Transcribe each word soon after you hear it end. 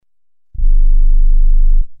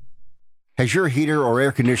Has your heater or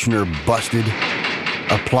air conditioner busted?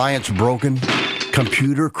 Appliance broken?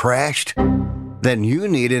 Computer crashed? Then you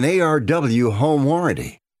need an ARW home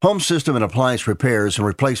warranty. Home system and appliance repairs and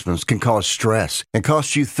replacements can cause stress and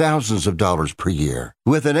cost you thousands of dollars per year.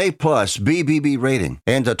 With an A-plus BBB rating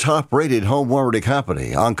and a top-rated home warranty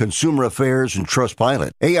company on Consumer Affairs and Trustpilot,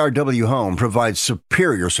 ARW Home provides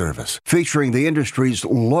superior service, featuring the industry's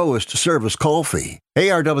lowest service call fee.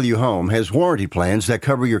 ARW Home has warranty plans that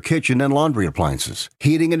cover your kitchen and laundry appliances,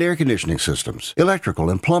 heating and air conditioning systems, electrical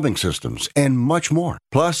and plumbing systems, and much more.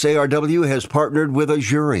 Plus, ARW has partnered with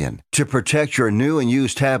Azurian to protect your new and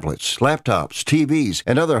used tablets, laptops, TVs,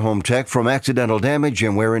 and other home tech from accidental damage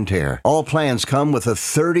and wear and tear. All plans come with a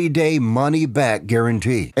 30-day money-back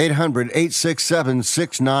guarantee.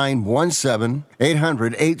 800-867-6917.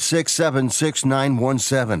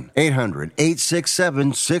 800-867-6917.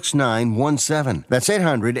 800-867-6917. That's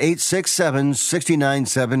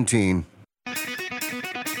 800-867-6917.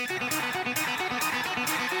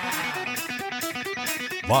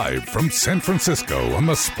 Live from San Francisco on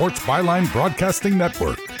the Sports Byline Broadcasting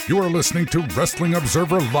Network, you are listening to Wrestling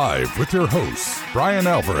Observer Live with your hosts, Bryan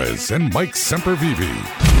Alvarez and Mike Sempervive.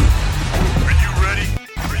 Are you ready?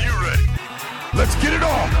 Are you ready? Let's get it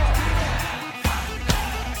on!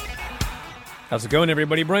 How's it going,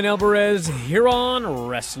 everybody? Bryan Alvarez here on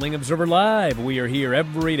Wrestling Observer Live. We are here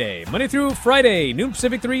every day, Monday through Friday, noon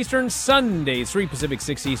Pacific, 3 Eastern, Sundays, 3 Pacific,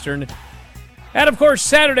 6 Eastern, and, of course,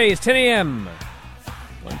 Saturdays, 10 a.m.,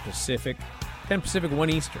 1 Pacific, 10 Pacific, 1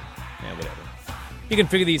 Eastern. Yeah, whatever. You can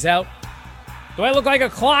figure these out. Do I look like a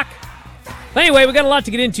clock? Anyway, we got a lot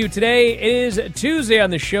to get into today. It is Tuesday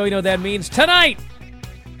on the show. You know what that means. Tonight,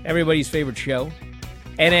 everybody's favorite show,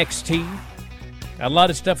 NXT. Got a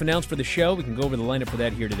lot of stuff announced for the show. We can go over the lineup for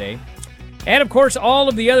that here today. And, of course, all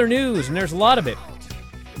of the other news, and there's a lot of it.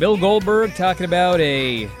 Bill Goldberg talking about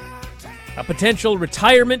a potential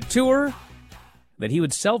retirement tour that he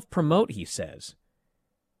would self-promote, he says.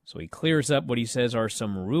 So he clears up what he says are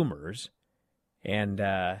some rumors and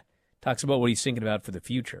talks about what he's thinking about for the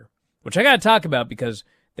future, which I got to talk about because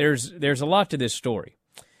there's a lot to this story.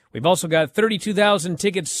 We've also got 32,000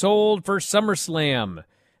 tickets sold for SummerSlam.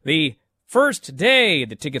 The first day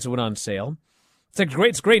the tickets went on sale. It's a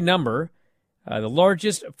great number. The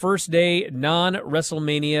largest first day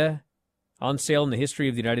non-WrestleMania on sale in the history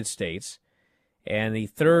of the United States, and the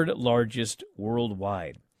third largest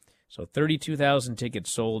worldwide. So 32,000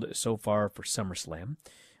 tickets sold so far for SummerSlam.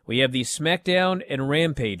 We have the SmackDown and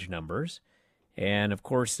Rampage numbers, and of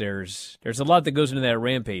course there's a lot that goes into that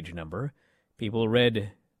Rampage number. People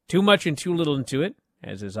read too much and too little into it,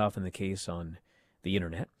 as is often the case on the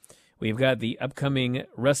internet. We've got the upcoming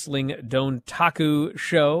Wrestling Dontaku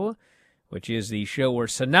show, which is the show where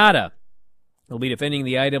Sonata will be defending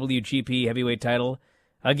the IWGP Heavyweight title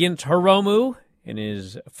against Hiromu in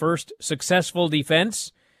his first successful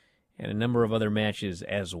defense, and a number of other matches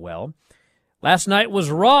as well. Last night was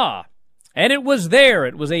Raw, and it was there.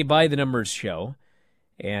 It was a by-the-numbers show,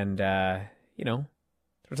 and,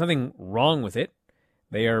 there's nothing wrong with it.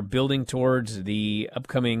 They are building towards the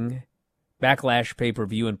upcoming Backlash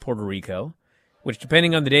pay-per-view in Puerto Rico, which,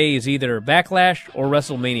 depending on the day, is either Backlash or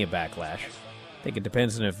WrestleMania Backlash. I think it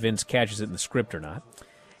depends on if Vince catches it in the script or not.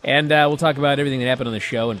 And we'll talk about everything that happened on the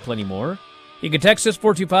show and plenty more. You can text us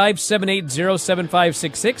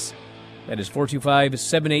 425-780-7566. That is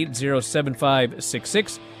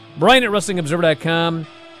 425-780-7566. Bryan at WrestlingObserver.com.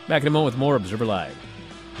 Back in a moment with more Observer Live.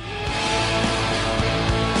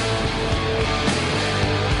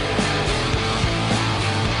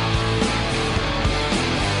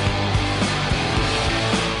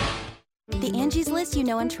 The Angie's List you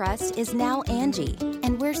know and trust is now Angie,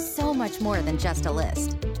 and we're so much more than just a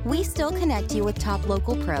list. We still connect you with top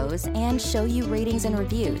local pros and show you ratings and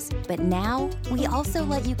reviews, but now we also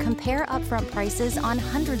let you compare upfront prices on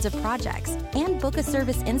hundreds of projects and book a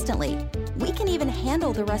service instantly. We can even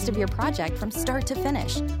handle the rest of your project from start to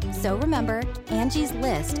finish. So remember, Angie's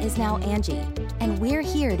List is now Angie, and we're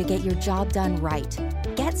here to get your job done right.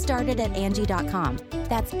 Get started at Angie.com.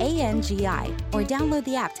 That's ANGI, or download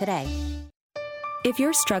the app today. If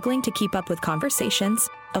you're struggling to keep up with conversations,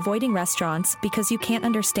 avoiding restaurants because you can't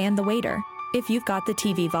understand the waiter, if you've got the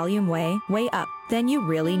TV volume way up, then you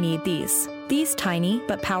really need these. These tiny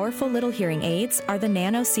but powerful little hearing aids are the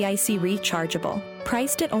Nano CIC Rechargeable,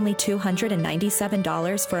 priced at only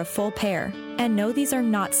 $297 for a full pair. And no, these are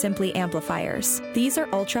not simply amplifiers. These are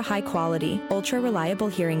ultra high quality, ultra reliable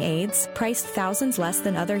hearing aids, priced thousands less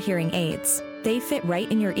than other hearing aids. They fit right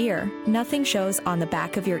in your ear, nothing shows on the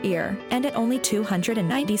back of your ear, and at only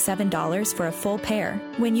 $297 for a full pair.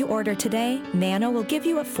 When you order today, Nano will give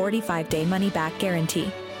you a 45-day money-back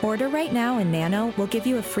guarantee. Order right now and Nano will give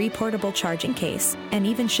you a free portable charging case and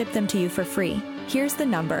even ship them to you for free. Here's the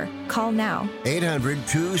number. Call now.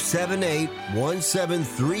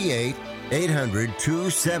 800-278-1738.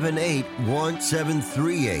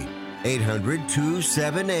 800-278-1738.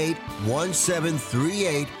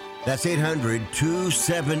 800-278-1738. That's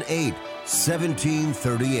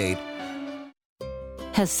 800-278-1738.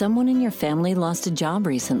 Has someone in your family lost a job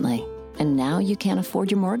recently, and now you can't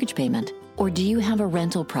afford your mortgage payment? Or do you have a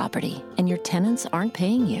rental property and your tenants aren't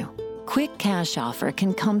paying you? Quick Cash Offer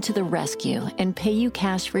can come to the rescue and pay you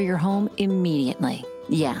cash for your home immediately.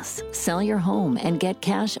 Yes, sell your home and get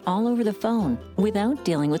cash all over the phone without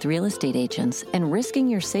dealing with real estate agents and risking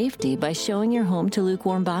your safety by showing your home to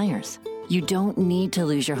lukewarm buyers. You don't need to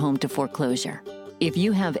lose your home to foreclosure. If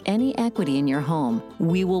you have any equity in your home,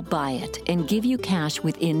 we will buy it and give you cash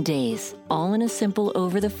within days, all in a simple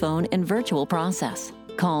over-the-phone and virtual process.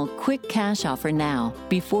 Call Quick Cash Offer now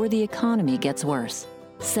before the economy gets worse.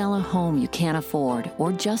 Sell a home you can't afford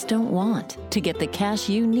or just don't want to get the cash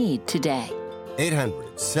you need today.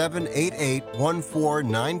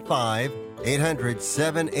 800-788-1495.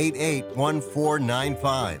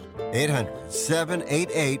 800-788-1495.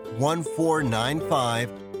 800-788-1495.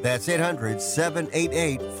 That's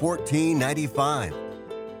 800-788-1495.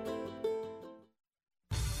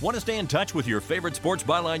 Want to stay in touch with your favorite Sports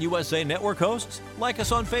Byline USA network hosts? Like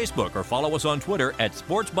us on Facebook or follow us on Twitter at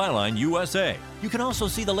Sports Byline USA. You can also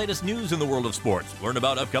see the latest news in the world of sports, learn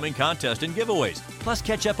about upcoming contests and giveaways, plus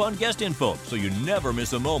catch up on guest info so you never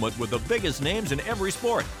miss a moment with the biggest names in every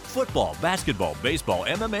sport. Football, basketball, baseball,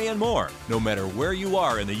 MMA, and more. No matter where you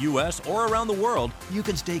are in the U.S. or around the world, you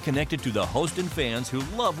can stay connected to the hosts and fans who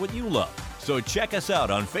love what you love. So check us out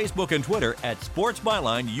on Facebook and Twitter at Sports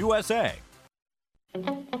Byline USA.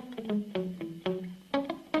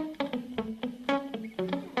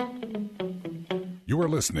 You are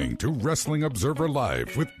listening to Wrestling Observer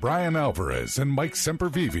Live with Bryan Alvarez and Mike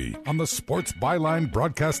Sempervive on the Sports Byline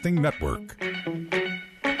Broadcasting Network.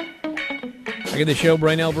 Back at the show,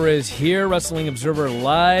 Bryan Alvarez here, Wrestling Observer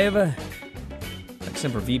Live. Mike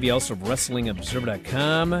Sempervive, also of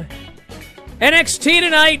WrestlingObserver.com. NXT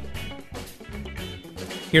tonight!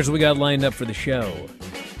 Here's what we got lined up for the show.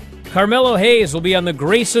 Carmelo Hayes will be on the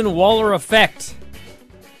Grayson Waller effect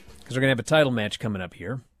because we're going to have a title match coming up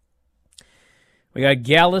here. We got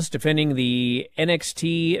Gallus defending the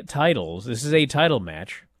NXT titles. This is a title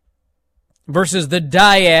match. Versus the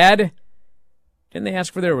Dyad. Didn't they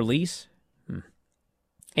ask for their release?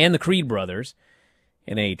 And the Creed brothers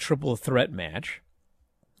in a triple threat match.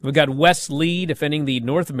 We got Wes Lee defending the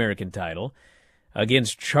North American title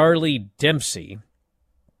against Charlie Dempsey.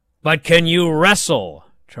 But can you wrestle?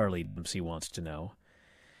 Charlie Dempsey wants to know.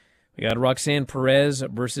 We got Roxanne Perez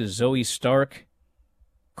versus Zoe Stark.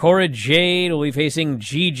 Cora Jade will be facing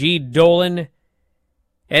Gigi Dolan.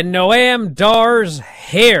 And Noam Dar's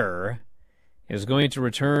hair is going to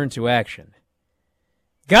return to action.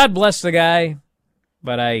 God bless the guy,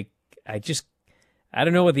 but I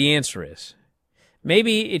don't know what the answer is.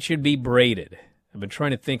 Maybe it should be braided. I've been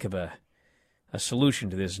trying to think of a solution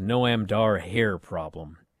to this Noam Dar hair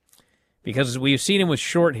problem. Because we've seen him with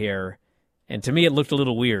short hair, and to me it looked a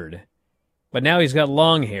little weird. But now he's got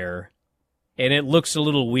long hair, and it looks a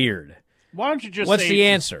little weird. Why don't you just What's say the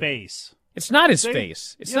it's answer? His face? It's not his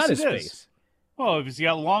face. It's Yes, not his it is. face. Well, if he's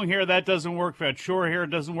got long hair, that doesn't work. If he's got short hair,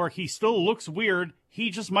 it doesn't work. He still looks weird.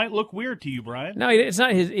 He just might look weird to you, Brian. No, it's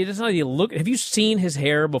not his. It's not the look. Have you seen his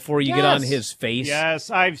hair before you get on his face?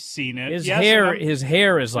 Yes, I've seen it. His Yes,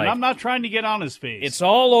 hair is like. I'm not trying to get on his face. It's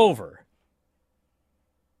all over.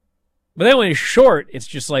 But then when he's short, it's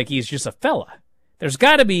just like he's just a fella. There's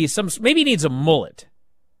got to be some. Maybe he needs a mullet.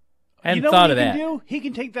 I hadn't thought of that. He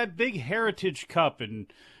can take that big Heritage Cup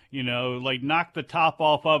and, like knock the top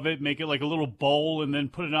off of it, make it like a little bowl, and then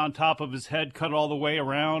put it on top of his head, cut it all the way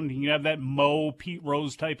around. He can have that Mo Pete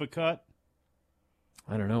Rose type of cut.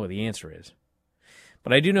 I don't know what the answer is.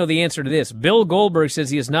 But I do know the answer to this. Bill Goldberg says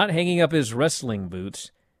he is not hanging up his wrestling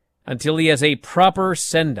boots until he has a proper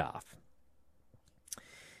send-off.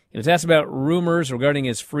 He was asked about rumors regarding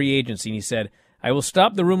his free agency, and he said, I will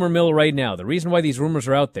stop the rumor mill right now. The reason why these rumors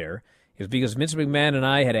are out there is because Vince McMahon and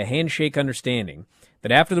I had a handshake understanding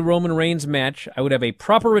that after the Roman Reigns match, I would have a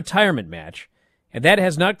proper retirement match, and that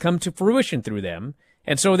has not come to fruition through them.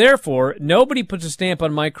 And so, therefore, nobody puts a stamp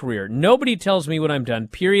on my career. Nobody tells me when I'm done,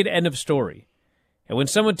 period, end of story. And when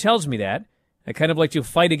someone tells me that, I kind of like to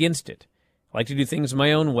fight against it. I like to do things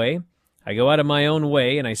my own way. I go out of my own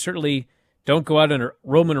way, and I certainly don't go out under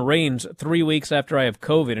Roman Reigns 3 weeks after I have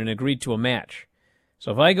COVID and agreed to a match.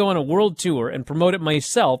 So if I go on a world tour and promote it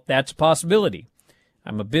myself, that's a possibility.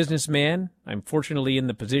 I'm a businessman. I'm fortunately in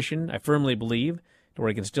the position, I firmly believe, to where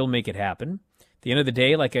I can still make it happen. At the end of the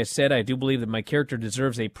day, like I said, I do believe that my character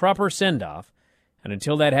deserves a proper send-off, and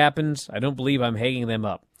until that happens, I don't believe I'm hanging them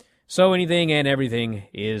up. So anything and everything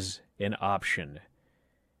is an option.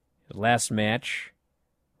 The last match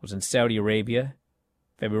was in Saudi Arabia,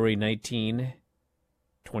 February 19,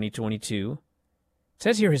 2022. It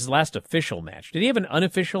says here his last official match. Did he have an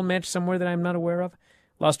unofficial match somewhere that I'm not aware of?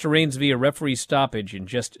 Lost to Reigns via referee stoppage in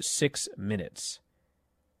just 6 minutes.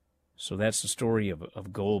 So that's the story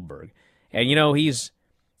of Goldberg. And,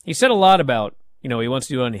 he said a lot about, he wants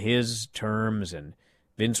to do it on his terms, and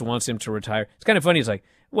Vince wants him to retire. It's kind of funny. It's like,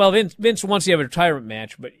 well, Vince wants you to have a retirement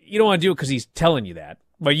match, but you don't want to do it because he's telling you that.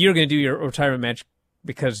 But you're going to do your retirement match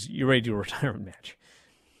because you're ready to do a retirement match.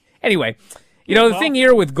 Anyway, the thing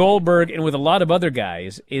here with Goldberg and with a lot of other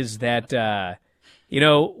guys is that,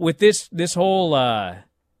 with this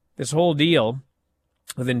whole deal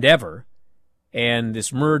with Endeavor and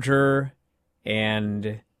this merger,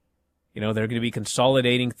 and they're going to be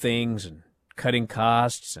consolidating things and cutting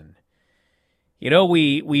costs, and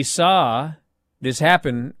we saw this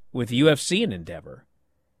happen with UFC and Endeavor.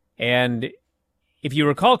 And if you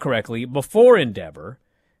recall correctly, before Endeavor,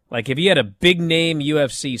 like if you had a big name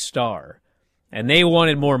UFC star and they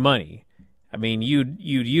wanted more money, I mean, you'd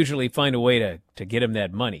usually find a way to get him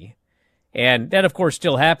that money. And that, of course,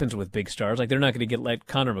 still happens with big stars. Like, they're not going to let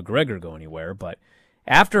Conor McGregor go anywhere. But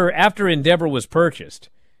after Endeavor was purchased,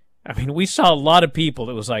 I mean, we saw a lot of people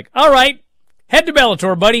that was like, all right, head to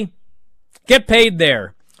Bellator, buddy. Get paid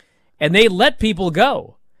there. And they let people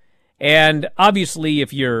go. And obviously,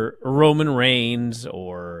 if you're Roman Reigns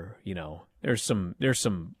or, there's some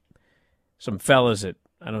fellas that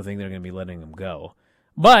I don't think they're going to be letting them go.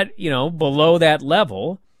 But, below that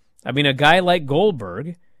level, I mean, a guy like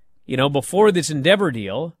Goldberg, before this Endeavor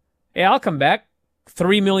deal, hey, I'll come back,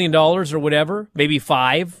 $3 million or whatever, maybe $5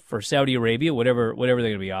 million for Saudi Arabia, whatever they're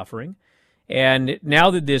going to be offering. And now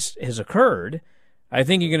that this has occurred, I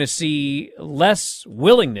think you're going to see less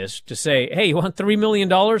willingness to say, hey, you want $3 million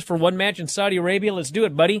for one match in Saudi Arabia? Let's do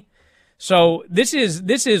it, buddy. So this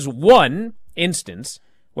is one instance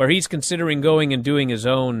where he's considering going and doing his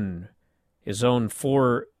own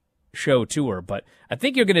 4-show tour. But I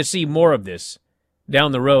think you're going to see more of this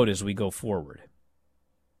down the road as we go forward.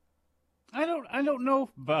 I don't know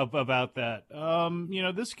about that.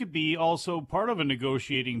 This could be also part of a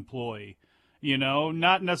negotiating ploy.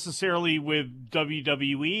 Not necessarily with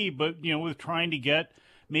WWE, but with trying to get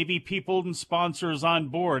maybe people and sponsors on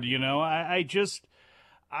board. I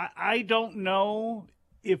don't know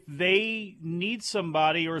if they need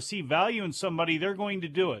somebody or see value in somebody, they're going to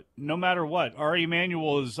do it no matter what. Ari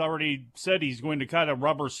Emanuel has already said he's going to kind of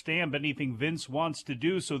rubber stamp anything Vince wants to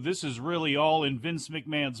do. So this is really all in Vince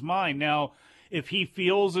McMahon's mind. Now, if he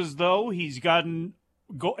feels as though he's gotten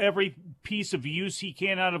every piece of use he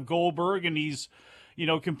can out of Goldberg and he's,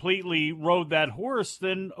 completely rode that horse,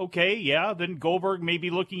 then okay, yeah, then Goldberg may be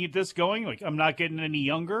looking at this going, like, I'm not getting any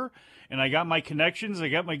younger, and I got my connections, I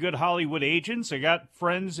got my good Hollywood agents, I got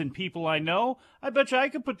friends and people I know. I bet you I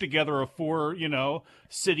could put together a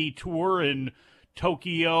 4-city tour in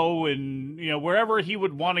Tokyo and, wherever he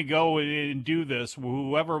would want to go and do this,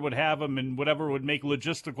 whoever would have him and whatever would make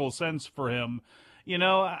logistical sense for him.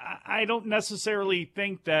 I don't necessarily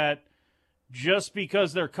think that just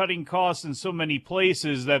because they're cutting costs in so many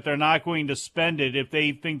places that they're not going to spend it if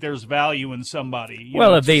they think there's value in somebody.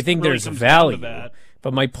 If they think there's value.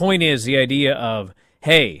 But my point is the idea of,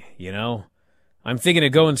 hey, I'm thinking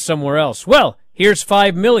of going somewhere else. Well, here's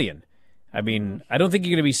 $5 million. I mean, I don't think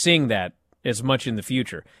you're going to be seeing that as much in the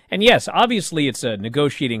future. And yes, obviously it's a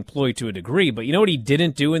negotiating ploy to a degree, but you know what he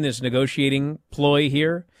didn't do in this negotiating ploy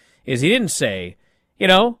here? Is he didn't say,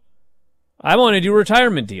 I want to do a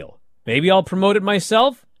retirement deal. Maybe I'll promote it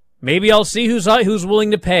myself. Maybe I'll see who's willing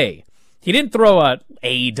to pay. He didn't throw out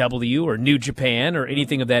AEW or New Japan or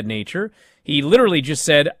anything of that nature. He literally just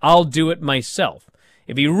said, I'll do it myself.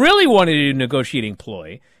 If he really wanted to do a negotiating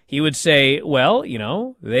ploy, he would say, well,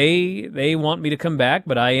 they want me to come back,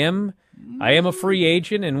 but I am a free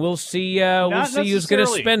agent, and we'll see who's going to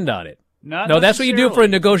spend on it. No, that's what you do for a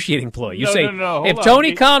negotiating ploy. You say, if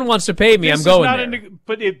Tony Khan wants to pay me, I'm going there.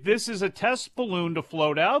 But if this is a test balloon to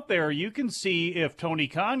float out there, you can see if Tony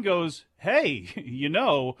Khan goes, hey,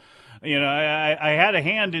 I had a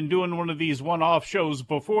hand in doing one of these one-off shows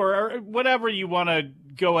before, or whatever you want to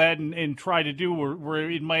go ahead and try to do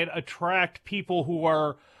where it might attract people who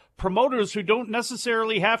are promoters who don't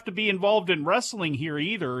necessarily have to be involved in wrestling here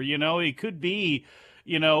either. It could be,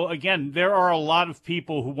 again, there are a lot of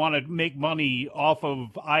people who want to make money off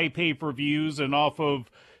of iPay-per-views and off of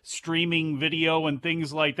streaming video and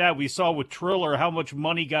things like that. We saw with Triller how much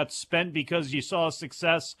money got spent because you saw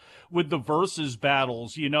success with the versus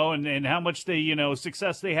battles, and how much they,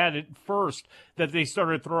 success they had at first that they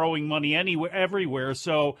started throwing money everywhere.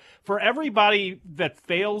 So for everybody that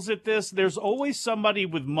fails at this, there's always somebody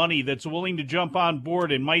with money that's willing to jump on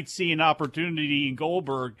board and might see an opportunity in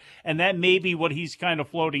Goldberg, and that may be what he's kind of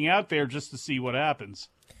floating out there just to see what happens.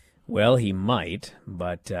 Well, he might,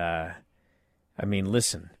 but,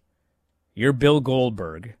 listen, you're Bill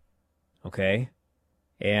Goldberg, okay?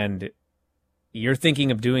 And you're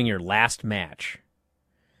thinking of doing your last match.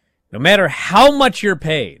 No matter how much you're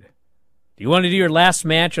paid, do you want to do your last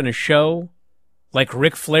match on a show like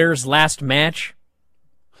Ric Flair's last match?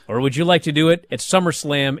 Or would you like to do it at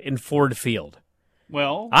SummerSlam in Ford Field?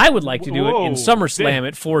 Well, I would like to do it in SummerSlam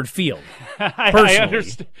at Ford Field. I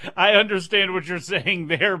understand what you're saying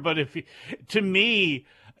there, but to me,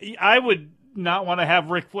 I would not want to have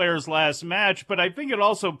Ric Flair's last match, but I think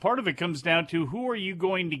part of it comes down to who are you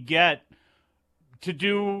going to get to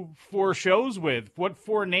do 4 shows with? What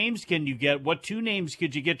 4 names can you get? What 2 names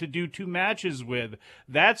could you get to do 2 matches with?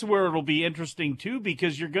 That's where it'll be interesting too,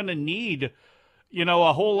 because you're going to need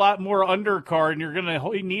a whole lot more undercard, and you're going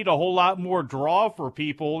to need a whole lot more draw for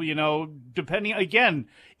people, depending, again,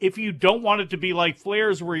 if you don't want it to be like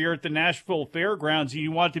Flair's where you're at the Nashville Fairgrounds,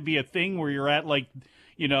 you want it to be a thing where you're at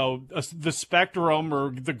the Spectrum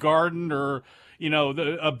or the Garden or,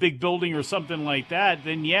 a big building or something like that,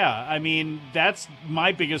 then yeah, that's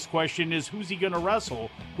my biggest question is who's he going to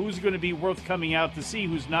wrestle? Who's going to be worth coming out to see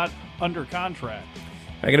who's not under contract?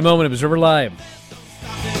 Back in a moment, Observer Live.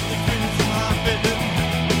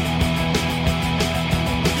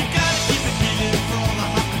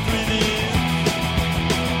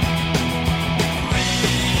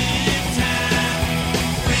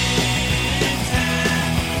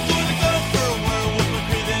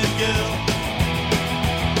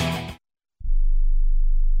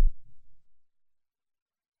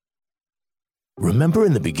 Remember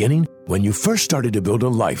in the beginning, when you first started to build a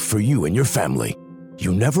life for you and your family,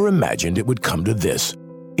 you never imagined it would come to this.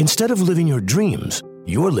 Instead of living your dreams,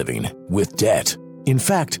 you're living with debt. In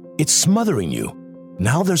fact, it's smothering you.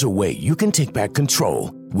 Now there's a way you can take back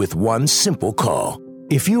control with one simple call.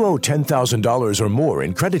 If you owe $10,000 or more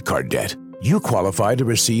in credit card debt, you qualify to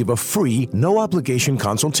receive a free, no-obligation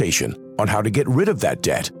consultation on how to get rid of that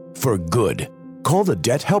debt for good. Call the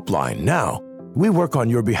Debt Helpline now. We work on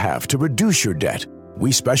your behalf to reduce your debt.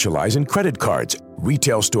 We specialize in credit cards,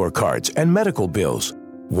 retail store cards, and medical bills.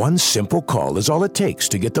 One simple call is all it takes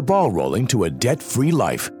to get the ball rolling to a debt-free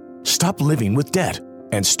life. Stop living with debt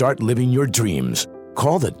and start living your dreams.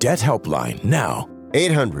 Call the Debt Helpline now.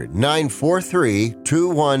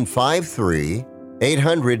 800-943-2153.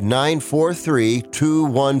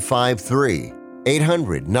 800-943-2153.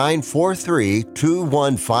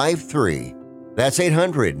 800-943-2153. That's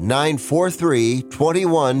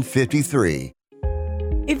 800-943-2153.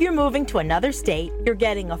 If you're moving to another state, you're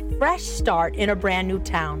getting a fresh start in a brand new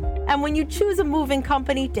town. And when you choose a moving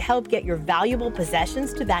company to help get your valuable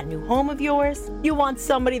possessions to that new home of yours, you want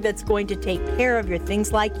somebody that's going to take care of your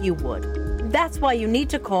things like you would. That's why you need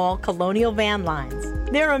to call Colonial Van Lines.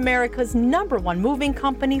 They're America's #1 moving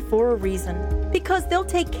company for a reason. Because they'll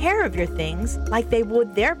take care of your things like they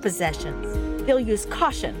would their possessions. They'll use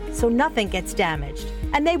caution so nothing gets damaged.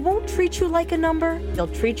 And they won't treat you like a number, they'll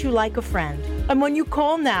treat you like a friend. And when you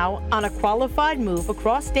call now on a qualified move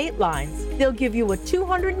across state lines, they'll give you a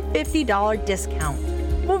 $250 discount.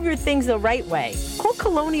 Move your things the right way. Call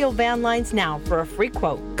Colonial Van Lines now for a free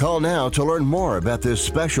quote. Call now to learn more about this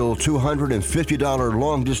special $250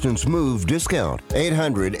 long-distance move discount.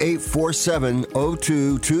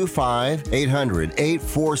 800-847-0225.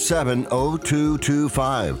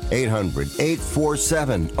 800-847-0225.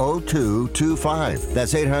 800-847-0225.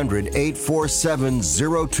 That's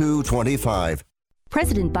 800-847-0225.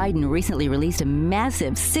 President Biden recently released a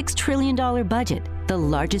massive $6 trillion budget, the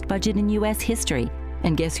largest budget in U.S. history.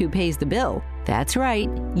 And guess who pays the bill? That's right,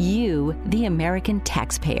 you, the American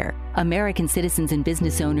taxpayer. American citizens and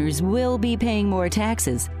business owners will be paying more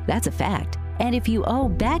taxes. That's a fact. And if you owe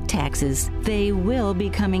back taxes, they will be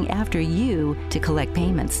coming after you to collect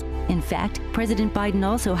payments. In fact, President Biden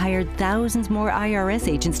also hired thousands more IRS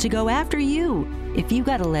agents to go after you. If you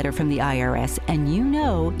got a letter from the IRS and you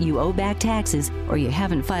know you owe back taxes or you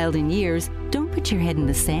haven't filed in years, don't put your head in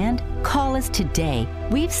the sand. Call us today.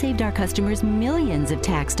 We've saved our customers millions of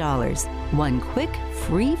tax dollars. One quick,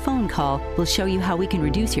 free phone call will show you how we can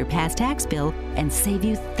reduce your past tax bill and save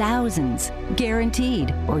you thousands.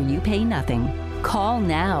 Guaranteed, or you pay nothing. Call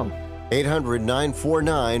now.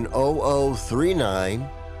 800-949-0039.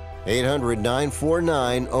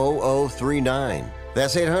 800-949-0039.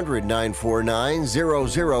 That's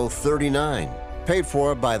 800-949-0039. Paid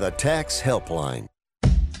for by the Tax Helpline.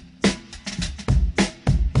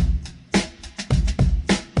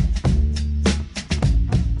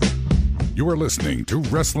 You are listening to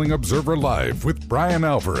Wrestling Observer Live with Bryan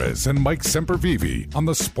Alvarez and Mike Sempervive on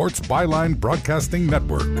the Sports Byline Broadcasting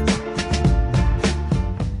Network.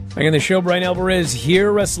 Back on the show, Bryan Alvarez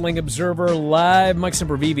here, Wrestling Observer Live. Mike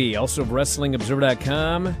Sempervive, also of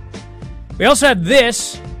WrestlingObserver.com. We also had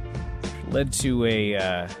this, which led to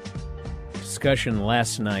a discussion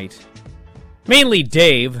last night. Mainly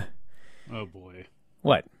Dave. Oh, boy.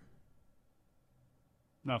 What?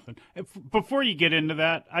 Nothing. Before you get into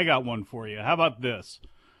that, I got one for you. How about this?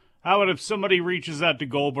 How about if somebody reaches out to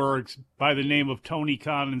Goldberg by the name of Tony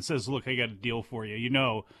Khan and says, look, I got a deal for you. You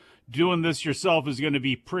know, doing this yourself is going to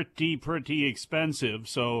be pretty expensive.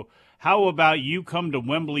 So how about you come to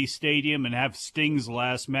Wembley Stadium and have Sting's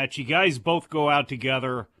last match? You guys both go out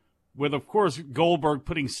together with, of course, Goldberg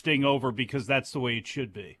putting Sting over because that's the way it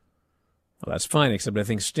should be. Well, that's fine, except I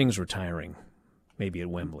think Sting's retiring, maybe at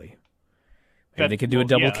Wembley. Maybe they could do a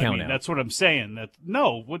double count out. That's what I'm saying.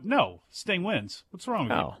 No, Sting wins. What's wrong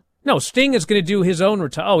with you? No, Sting is going to do his own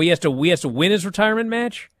retirement. Oh, he has to win his retirement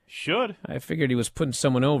match? Should. I figured he was putting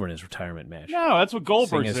someone over in his retirement match. No, that's what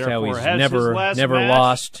Goldberg's there for. He's Has never his last match.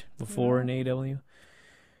 Lost before in AEW.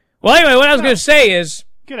 Well, anyway, what I was going to say is...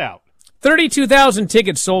 Get out. 32,000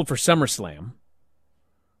 tickets sold for SummerSlam.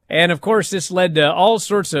 And, of course, this led to all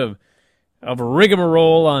sorts of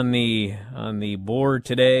rigmarole on the board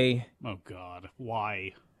today. Oh, God.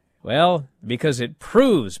 Why? Well, because it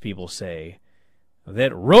proves, people say,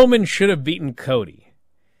 that Roman should have beaten Cody.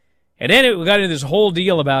 And then it got into this whole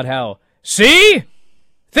deal about how, see?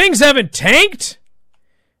 Things haven't tanked?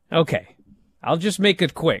 Okay, I'll just make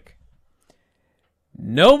it quick.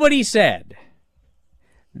 Nobody said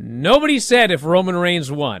if Roman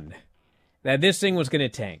Reigns won that this thing was going to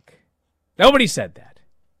tank. Nobody said that.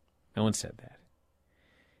 No one said that.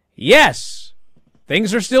 Yes,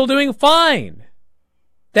 things are still doing fine.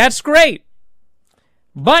 That's great.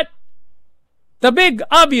 But the big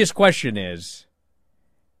obvious question is,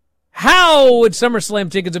 how would SummerSlam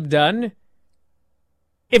tickets have done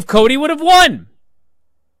if Cody would have won?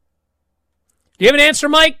 Do you have an answer,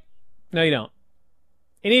 Mike? No, you don't.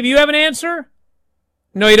 Any of you have an answer?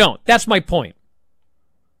 No, you don't. That's my point.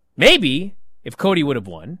 Maybe if Cody would have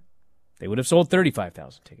won, they would have sold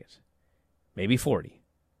 35,000 tickets. Maybe 40.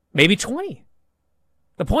 Maybe 20.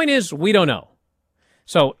 The point is, we don't know.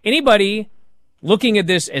 So anybody looking at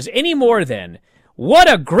this as any more than,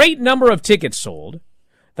 what a great number of tickets sold,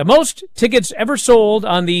 the most tickets ever sold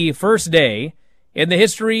on the first day in the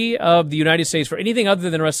history of the United States for anything other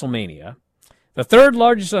than WrestleMania, the third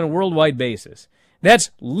largest on a worldwide basis.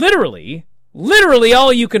 That's literally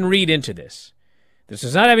all you can read into this. This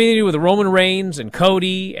does not have anything to do with Roman Reigns and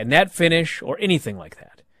Cody and that finish or anything like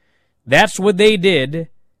that. That's what they did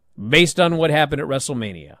based on what happened at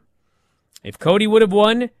WrestleMania. If Cody would have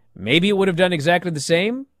won, maybe it would have done exactly the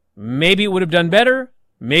same. Maybe it would have done better.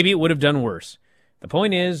 Maybe it would have done worse. The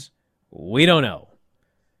point is, we don't know.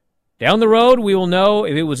 Down the road, we will know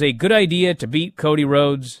if it was a good idea to beat Cody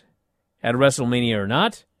Rhodes at WrestleMania or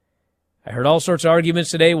not. I heard all sorts of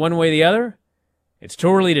arguments today, one way or the other. It's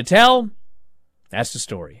too early to tell. That's the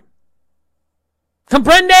story.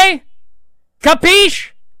 Comprende?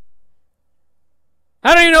 Capiche?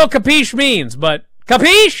 I don't even know what capiche means, but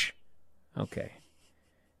capiche? Okay.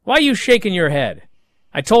 Why are you shaking your head?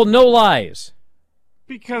 I told no lies.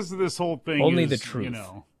 Because this whole thing only is, the truth.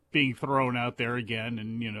 Being thrown out there again,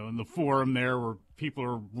 and, in the forum there where people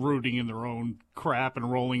are rooting in their own crap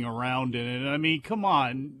and rolling around in it. I mean, come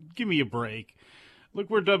on, give me a break. Look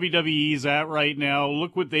where WWE's at right now.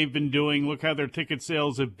 Look what they've been doing. Look how their ticket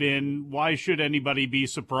sales have been. Why should anybody be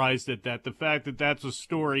surprised at that? The fact that that's a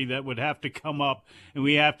story that would have to come up and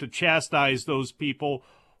we have to chastise those people.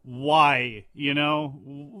 Why? I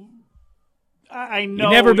know.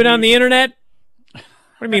 You've never been on the internet?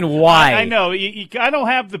 What do you mean, why? I know. I don't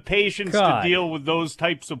have the patience to deal with those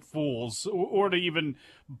types of fools or to even,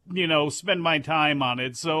 spend my time on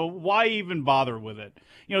it. So why even bother with it?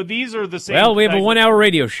 These are the same. Well, we have a 1 hour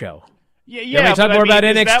radio show. Yeah. Talk more about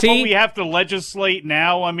NXT. Is that what we have to legislate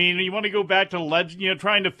now? I mean, you want to go back to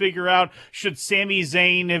trying to figure out, should Sami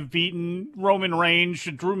Zayn have beaten Roman Reigns?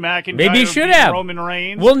 Should Drew McIntyre maybe he should have Roman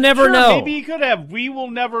Reigns? We'll never know. Maybe he could have. We will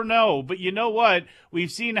never know. But you know what?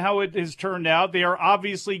 We've seen how it has turned out. They are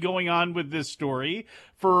obviously going on with this story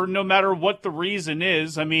for no matter what the reason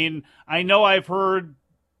is. I mean, I know I've heard,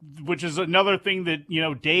 which is another thing that,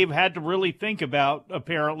 Dave had to really think about,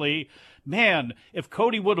 apparently. man, if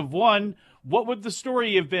Cody would have won, what would the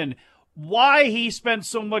story have been? Why he spent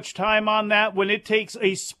so much time on that when it takes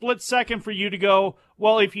a split second for you to go,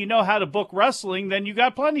 well, if you know how to book wrestling, then you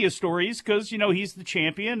got plenty of stories because, he's the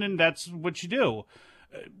champion and that's what you do.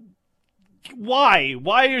 Why?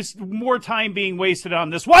 Why is more time being wasted on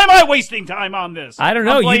this? Why am I wasting time on this? I don't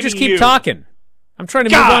know. You just keep talking. I'm trying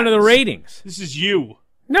to move on to the ratings. This is you.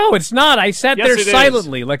 No, it's not. I sat there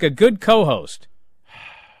silently like a good co-host.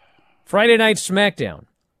 Friday Night SmackDown.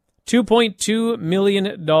 2.2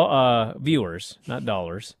 million viewers, not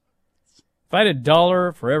dollars. If I had a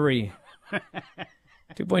dollar for every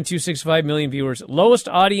 2.265 million viewers. Lowest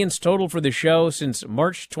audience total for the show since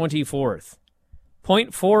March 24th.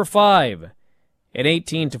 0.45 at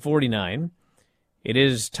 18 to 49. It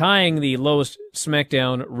is tying the lowest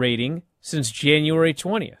SmackDown rating since January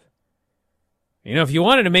 20th. If you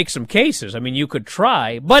wanted to make some cases, you could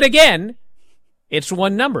try. But again, it's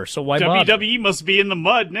one number, so why bother? WWE must be in the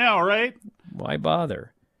mud now, right? Why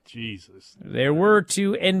bother? Jesus. There were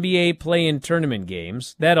 2 NBA play-in tournament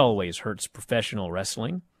games. That always hurts professional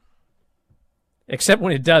wrestling. Except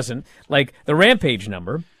when it doesn't. Like the Rampage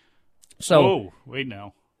number. So, wait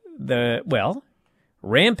now.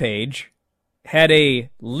 Rampage had a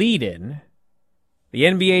lead-in. The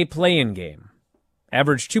NBA play-in game.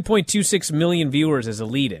 Averaged 2.26 million viewers as a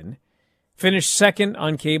lead-in. Finished second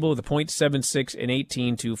on cable with a .76 and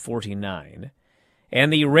 18 to 49.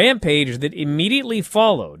 And the Rampage that immediately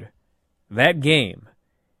followed that game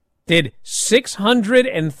did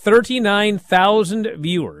 639,000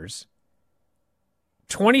 viewers,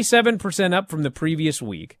 27% up from the previous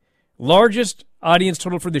week. Largest audience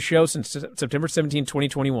total for the show since September 17,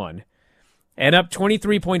 2021. And up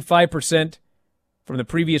 23.5% from the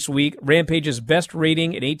previous week. Rampage's best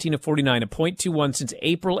rating at 18 to 49, a .21 since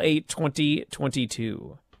April 8,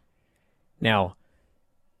 2022. Now,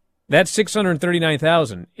 that's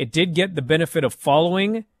 639,000. It did get the benefit of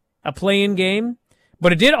following a play-in game,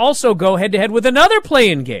 but it did also go head-to-head with another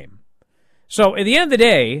play-in game. So, at the end of the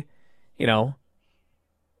day, you don't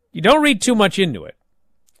read too much into it,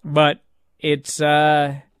 but it's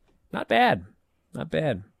not bad. Not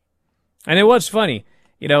bad. And it was funny.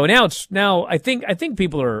 Now I think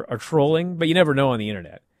people are trolling, but you never know on the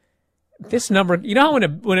internet. This number, how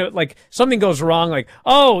when it like something goes wrong, like,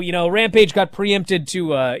 Rampage got preempted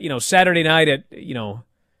to Saturday night at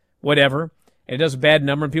whatever, and it does a bad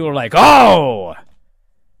number, and people are like, oh,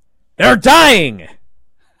 they're dying.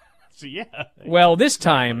 So yeah. Well, this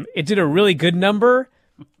time it did a really good number,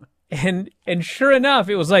 and sure enough,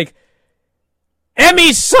 it was like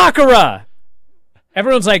Emi Sakura.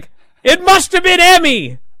 Everyone's like, it must have been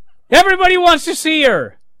Emmy. Everybody wants to see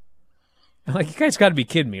her. I'm like, you guys got to be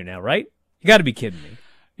kidding me now, right? You got to be kidding me.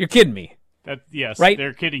 You're kidding me. Yes, right?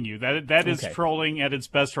 They're kidding you. That is trolling at its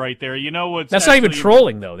best right there. You know what's That's not even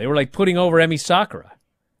trolling, though. They were like putting over Emi Sakura.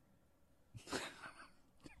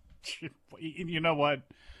 You know what?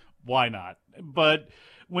 Why not? But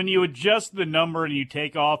when you adjust the number and you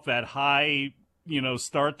take off that high,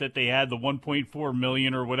 start that they had, the 1.4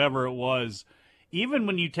 million or whatever it was, even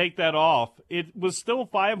when you take that off, it was still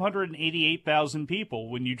 588,000 people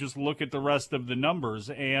when you just look at the rest of the numbers.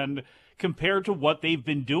 And compared to what they've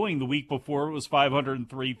been doing the week before, it was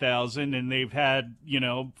 503,000. And they've had,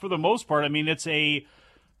 for the most part, it's a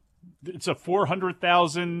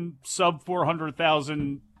 400,000, sub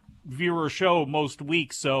 400,000 viewer show most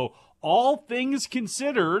weeks. So all things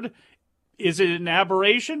considered, is it an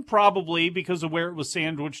aberration? Probably, because of where it was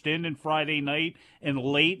sandwiched in Friday night and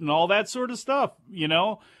late and all that sort of stuff,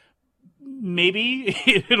 Maybe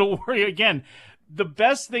it'll work again. The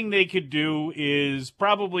best thing they could do is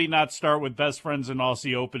probably not start with Best Friends in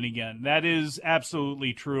Aussie Open again. That is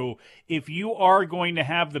absolutely true. If you are going to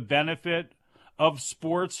have the benefit of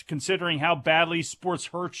sports, considering how badly sports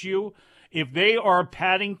hurts you, if they are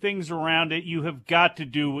padding things around it, you have got to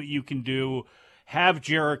do what you can do. Have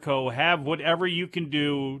Jericho, have whatever you can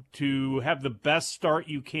do to have the best start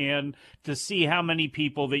you can to see how many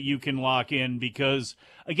people that you can lock in, because,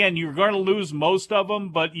 again, you're going to lose most of them,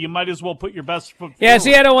 but you might as well put your best foot forward. Yeah,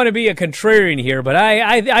 see, I don't want to be a contrarian here, but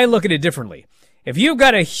I look at it differently. If you've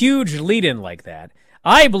got a huge lead-in like that,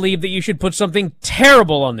 I believe that you should put something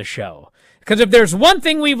terrible on the show. Because if there's one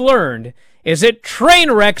thing we've learned, is that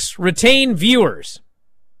train wrecks retain viewers.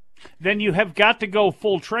 Then you have got to go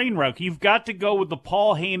full train wreck. You've got to go with the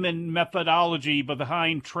Paul Heyman methodology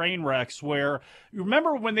behind train wrecks, where you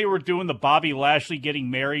remember when they were doing the Bobby Lashley getting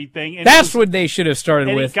married thing? And that's what they should have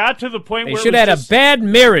started with. It got to the point where they should have had a bad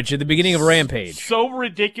marriage at the beginning of Rampage. So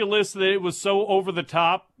ridiculous that it was so over the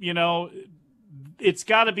top, it's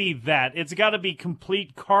got to be that. It's got to be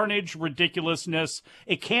complete carnage, ridiculousness.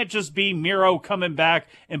 It can't just be Miro coming back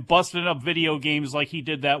and busting up video games like he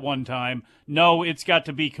did that one time. No, it's got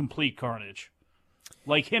to be complete carnage.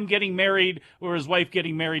 Like him getting married or his wife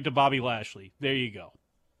getting married to Bobby Lashley. There you go.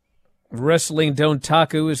 Wrestling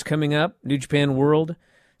Dontaku is coming up. New Japan World.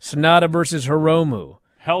 Sonata versus Hiromu.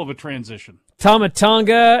 Hell of a transition. Tama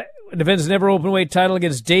Tonga defends never openweight title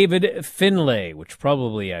against David Finlay, which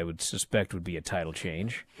probably I would suspect would be a title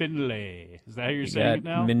change. Finlay. Is that how you're saying it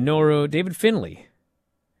now? David Finlay.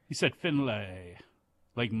 He said Finlay.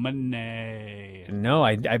 Like money. No,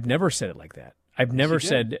 I've never said it like that. I've never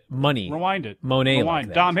said money. Rewind it. Monet rewind.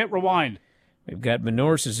 Like that. Dom, hit rewind. We've got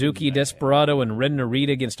Minoru Suzuki, Desperado, and Ren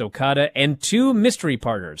Narita against Okada, and 2 mystery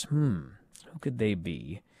partners. Who could they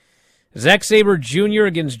be? Zack Sabre Jr.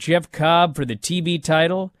 against Jeff Cobb for the TV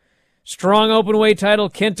title. Strong openweight title,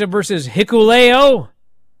 Kenta versus Hikuleo.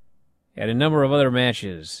 And a number of other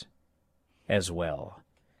matches as well.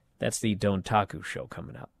 That's the Dontaku show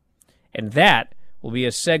coming up. And that will be a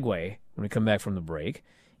segue, when we come back from the break,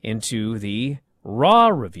 into the Raw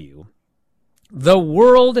review. The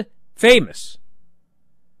world-famous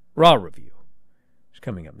Raw review is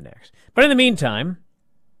coming up next. But in the meantime,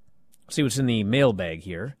 let's see what's in the mailbag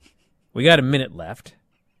here. We got a minute left.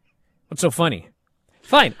 What's so funny?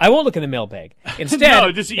 Fine, I won't look in the mailbag.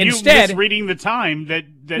 Instead, you reading the time that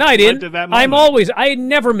no, I didn't. To that moment. I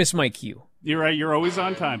never miss my cue. You're right. You're always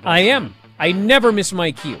on time. I am. I never miss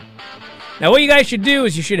my cue. Now, what you guys should do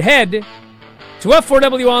is you should head to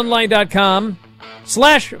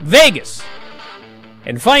f4wonline.com/Vegas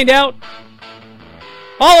and find out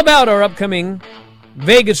all about our upcoming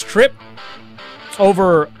Vegas trip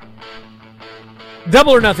over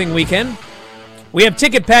Double or Nothing weekend. We have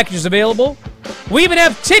ticket packages available. We even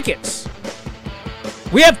have tickets.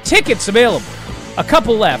 We have tickets available. A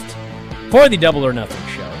couple left for the Double or Nothing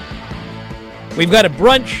show. We've got a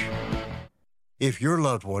brunch. If your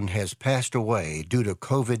loved one has passed away due to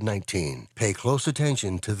COVID-19, pay close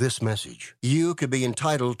attention to this message. You could be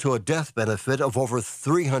entitled to a death benefit of over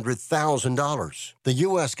 $300,000. The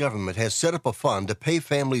U.S. government has set up a fund to pay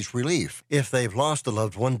families relief if they've lost a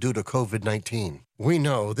loved one due to COVID-19. We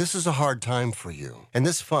know this is a hard time for you, and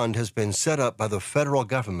this fund has been set up by the federal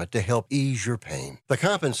government to help ease your pain. The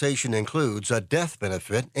compensation includes a death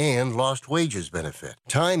benefit and lost wages benefit.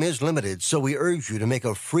 Time is limited, so we urge you to make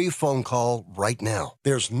a free phone call right now.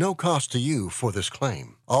 There's no cost to you for this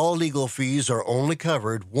claim. All legal fees are only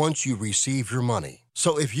covered once you receive your money.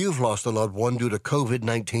 So if you've lost a loved one due to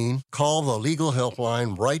COVID-19, call the legal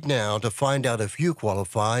helpline right now to find out if you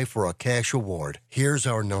qualify for a cash award. Here's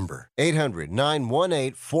our number: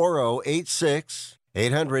 800-918-4086.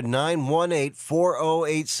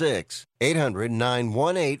 800-918-4086.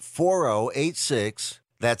 800-918-4086.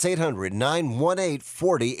 That's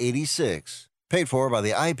 800-918-4086. Paid for by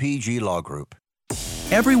the IPG Law Group.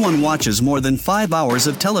 Everyone watches more than 5 hours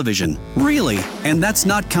of television. Really? And that's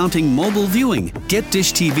not counting mobile viewing. Get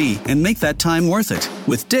Dish TV and make that time worth it.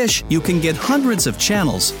 With Dish, you can get hundreds of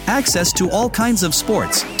channels, access to all kinds of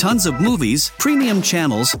sports, tons of movies, premium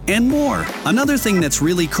channels, and more. Another thing that's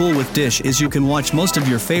really cool with Dish is you can watch most of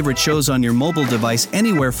your favorite shows on your mobile device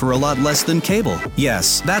anywhere for a lot less than cable.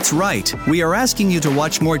 Yes, that's right. We are asking you to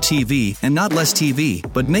watch more TV and not less TV,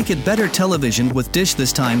 but make it better television with Dish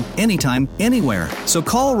this time, anytime, anywhere. So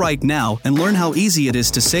call right now and learn how easy it is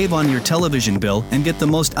to save on your television bill and get the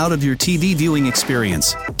most out of your TV viewing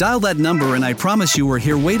experience. Dial that number and I promise you we're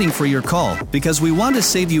here waiting for your call because we want to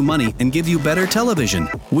save you money and give you better television.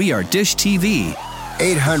 We are Dish TV.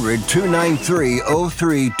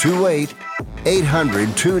 800-293-0328.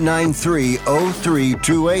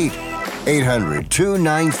 800-293-0328.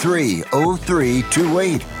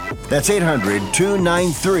 800-293-0328. That's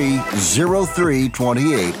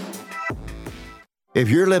 800-293-0328. If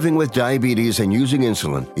you're living with diabetes and using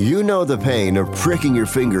insulin, you know the pain of pricking your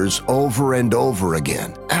fingers over and over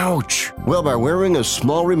again. Ouch! Well, by wearing a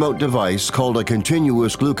small remote device called a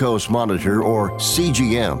continuous glucose monitor, or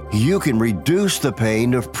CGM, you can reduce the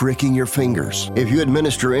pain of pricking your fingers. If you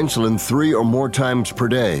administer insulin 3 or more times per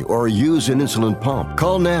day or use an insulin pump,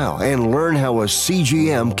 call now and learn how a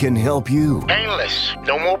CGM can help you. Painless.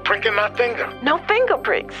 No more pricking my finger. No finger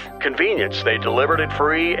pricks. Convenience. They delivered it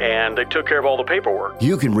free and they took care of all the paperwork.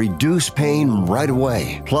 You can reduce pain right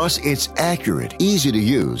away. Plus, it's accurate, easy to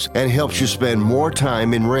use, and helps you spend more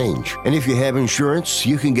time in range. And if you have insurance,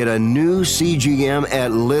 you can get a new CGM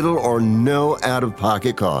at little or no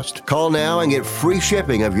out-of-pocket cost. Call now and get free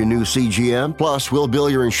shipping of your new CGM, plus we'll bill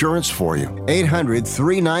your insurance for you.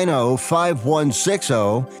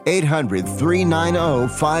 800-390-5160,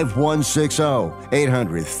 800-390-5160,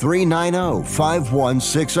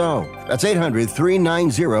 800-390-5160. That's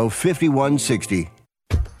 800-390-5160.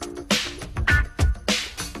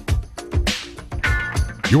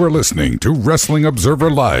 You are listening to Wrestling Observer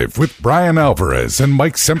Live with Bryan Alvarez and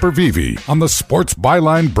Mike Sempervive on the Sports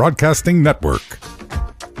Byline Broadcasting Network.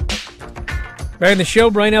 Back in the show,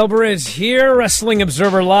 Bryan Alvarez here, Wrestling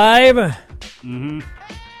Observer Live.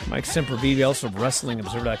 Mike Sempervive, also of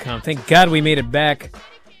WrestlingObserver.com. Thank God we made it back.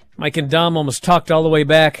 Mike and Dom almost talked all the way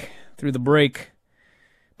back through the break.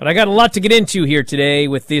 But I got a lot to get into here today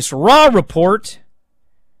with this Raw report.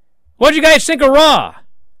 What'd you guys think of Raw?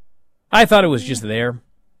 I thought it was just there.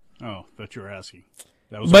 Oh, that you're asking.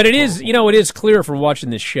 But it is, it is clear from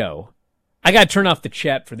watching this show. I got to turn off the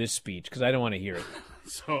chat for this speech because I don't want to hear it.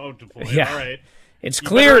 So, yeah. All right. It's you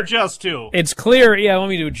clear. Better adjust, too. It's clear. Yeah, I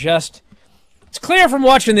want me to adjust. It's clear from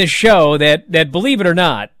watching this show that, believe it or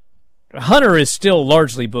not, Hunter is still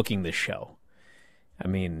largely booking this show. I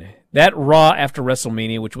mean, that Raw after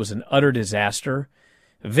WrestleMania, which was an utter disaster,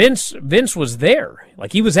 Vince was there.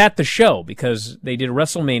 Like, he was at the show because they did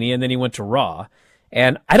WrestleMania and then he went to Raw.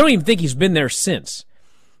 And I don't even think he's been there since.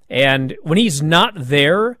 And when he's not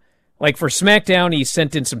there, like for SmackDown, he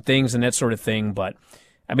sent in some things and that sort of thing. But,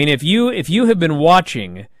 I mean, if you have been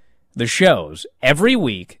watching the shows every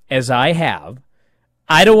week, as I have,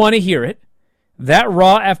 I don't want to hear it. That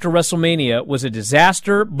Raw after WrestleMania was a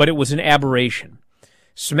disaster, but it was an aberration.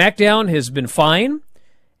 SmackDown has been fine,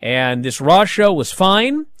 and this Raw show was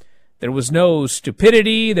fine. There was no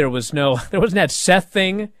stupidity. There wasn't that Seth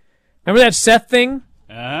thing. Remember that Seth thing?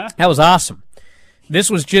 That was awesome. This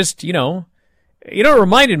was just, it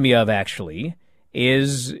reminded me of, actually,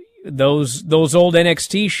 is those old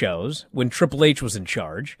NXT shows when Triple H was in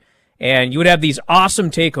charge, and you would have these awesome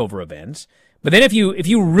takeover events. But then if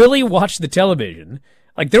you really watch the television,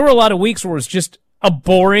 like there were a lot of weeks where it was just a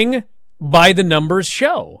boring by-the-numbers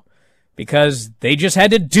show because they just had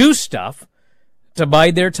to do stuff to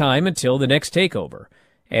bide their time until the next takeover.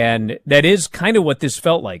 And that is kind of what this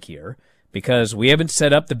felt like here, because we haven't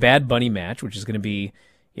set up the Bad Bunny match, which is going to be,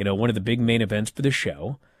 one of the big main events for the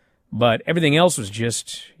show. But everything else was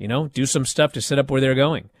just, do some stuff to set up where they're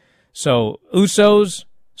going. So Usos,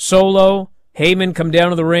 Solo, Heyman come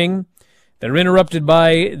down to the ring. They're interrupted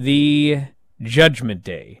by the Judgment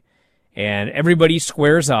Day. And everybody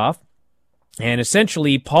squares off. And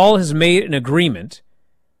essentially, Paul has made an agreement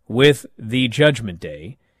with the Judgment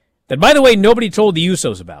Day that, by the way, nobody told the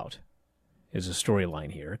Usos about, is a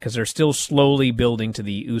storyline here, because they're still slowly building to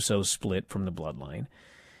the Usos split from the bloodline.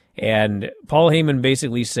 And Paul Heyman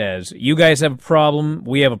basically says, you guys have a problem,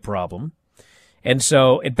 we have a problem. And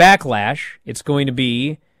so at Backlash, it's going to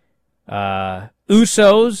be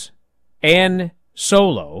Usos and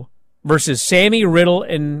Solo versus Sammy, Riddle,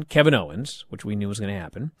 and Kevin Owens, which we knew was going to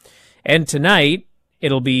happen. And tonight,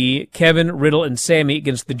 it'll be Kevin, Riddle, and Sammy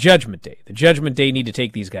against the Judgment Day. The Judgment Day need to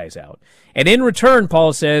take these guys out. And in return,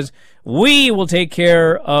 Paul says, we will take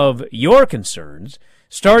care of your concerns,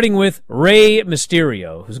 starting with Rey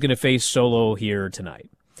Mysterio, who's going to face Solo here tonight.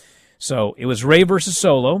 So it was Rey versus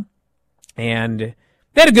Solo, and they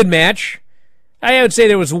had a good match. I would say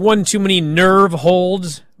there was one too many nerve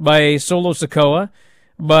holds by Solo Sikoa,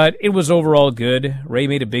 but it was overall good. Rey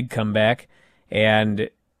made a big comeback, and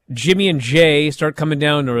Jimmy and Jay start coming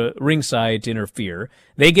down to ringside to interfere.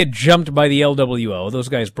 They get jumped by the LWO. Those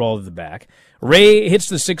guys brawl to the back. Rey hits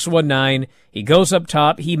the 619. He goes up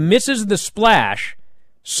top. He misses the splash.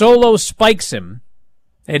 Solo spikes him,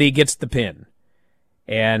 and he gets the pin.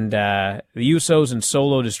 And the Usos and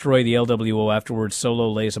Solo destroy the LWO afterwards.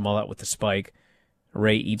 Solo lays them all out with the spike.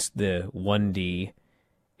 Rey eats the 1D.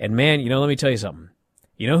 And man, let me tell you something.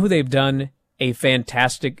 You know who they've done a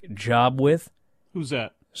fantastic job with? Who's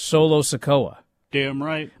that? Solo Sikoa. Damn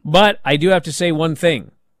right. But I do have to say one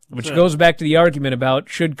thing, which goes back to the argument about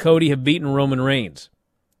should Cody have beaten Roman Reigns.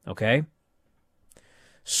 Okay?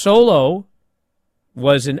 Solo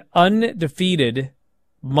was an undefeated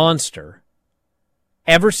monster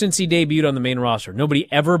ever since he debuted on the main roster. Nobody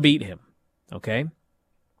ever beat him. Okay?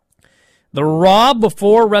 The Raw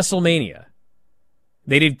before WrestleMania,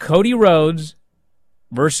 they did Cody Rhodes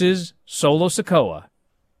versus Solo Sikoa,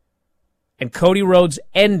 and Cody Rhodes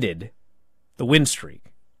ended the win streak.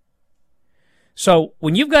 So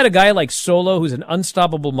when you've got a guy like Solo who's an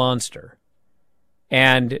unstoppable monster,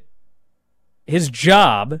 and his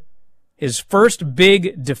job, his first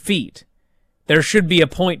big defeat there should be a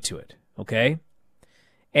point to it, okay?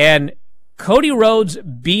 And Cody Rhodes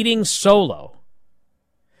beating Solo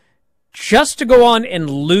just to go on and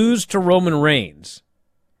lose to Roman Reigns.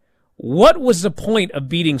 What was the point of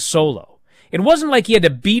beating Solo? It wasn't like he had to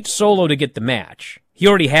beat Solo to get the match. He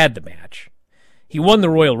already had the match. He won the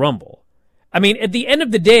Royal Rumble. I mean, at the end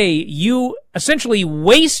of the day, you essentially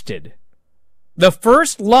wasted the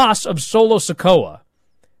first loss of Solo Sikoa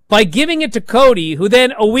by giving it to Cody, who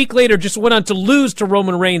then a week later just went on to lose to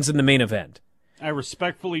Roman Reigns in the main event. I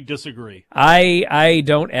respectfully disagree. I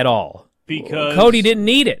don't at all. Because Cody didn't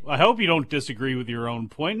need it. I hope you don't disagree with your own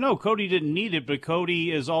point. No, Cody didn't need it, but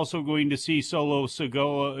Cody is also going to see Solo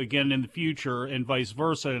Sikoa again in the future and vice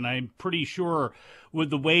versa, and I'm pretty sure with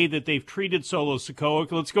the way that they've treated Solo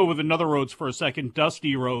Sikoa, let's go with another Rhodes for a second,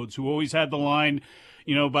 Dusty Rhodes, who always had the line,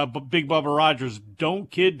 about Big Bubba Rogers, don't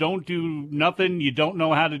do nothing you don't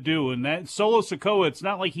know how to do. And that Solo Sikoa, it's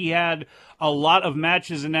not like he had a lot of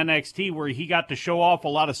matches in NXT where he got to show off a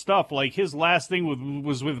lot of stuff. Like his last thing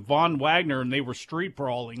was with Von Wagner and they were street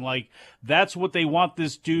brawling. Like that's what they want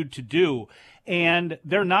this dude to do. And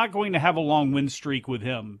they're not going to have a long win streak with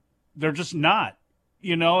him. They're just not.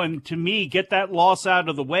 And to me, get that loss out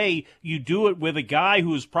of the way. You do it with a guy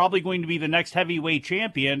who is probably going to be the next heavyweight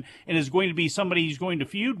champion and is going to be somebody he's going to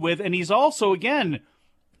feud with. And he's also, again,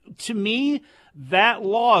 to me, that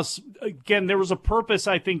loss, again, there was a purpose,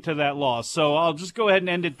 I think, to that loss. So I'll just go ahead and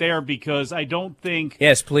end it there because I don't think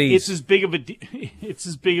yes, please. It's as big of a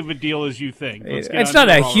deal as you think. It's not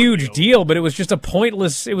a huge deal, but it was just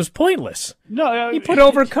it was pointless. No, he put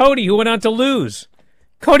over Cody, who went on to lose.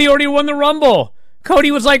 Cody already won the Rumble.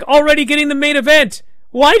 Cody was already getting the main event.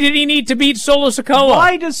 Why did he need to beat Solo Sikoa?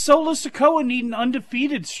 Why does Solo Sikoa need an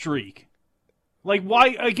undefeated streak?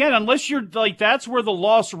 Why, again, unless you're, that's where the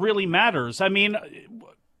loss really matters. I mean...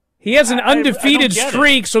 He has an undefeated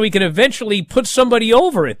streak so he can eventually put somebody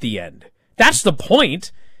over at the end. That's the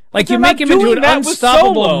point. You make him into an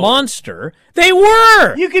unstoppable monster. They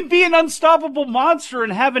were! You can be an unstoppable monster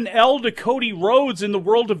and have an L to Cody Rhodes in the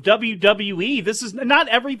world of WWE. This is not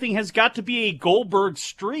everything has got to be a Goldberg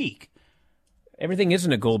streak. Everything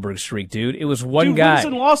isn't a Goldberg streak, dude. It was one guy. Wins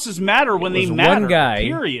and losses matter when they matter. One guy,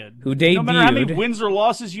 period. Who debuted. No matter how many wins or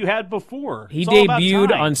losses you had before. He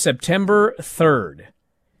debuted on September 3rd.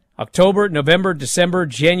 October, November, December,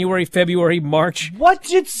 January, February, March. What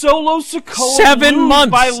did Solo Sikoa 7 lose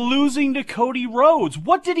months by losing to Cody Rhodes?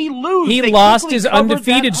 What did he lose? He lost his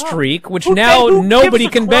undefeated streak, which now nobody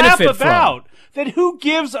can benefit from. Then who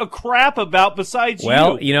gives a crap about besides you?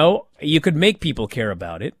 Well, you could make people care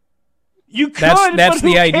about it. You could, that's but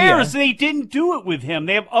who the idea. cares? They didn't do it with him.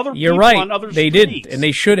 They have other You're people right. on other They streaks. didn't, and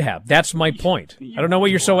they should have. That's my point. I don't know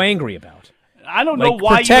what you're so angry about. I don't know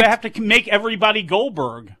why you have to make everybody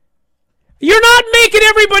Goldberg. You're not making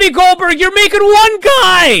everybody Goldberg. You're making one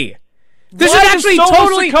guy. This Why is actually does Solo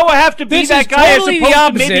totally. Sikoa have to be that guy totally as opposed the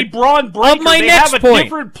opposite to maybe Braun Breaker? of my they next have a point.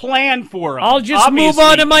 different plan for him. I'll just obviously. move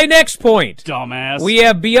on to my next point. Dumbass. We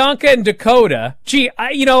have Bianca and Dakota. Gee,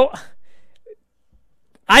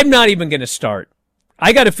 I'm not even going to start.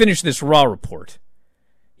 I got to finish this Raw report.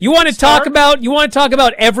 You want to talk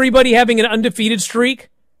about everybody having an undefeated streak?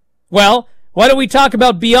 Well, why don't we talk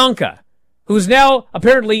about Bianca, who's now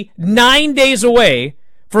apparently 9 days away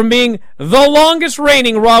from being the longest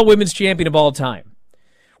reigning Raw Women's Champion of all time.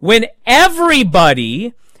 When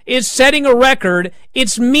everybody is setting a record,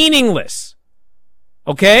 it's meaningless.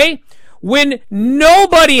 Okay? When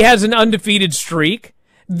nobody has an undefeated streak,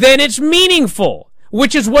 then it's meaningful,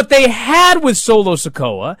 which is what they had with Solo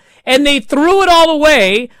Sikoa, and they threw it all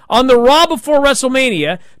away on the Raw before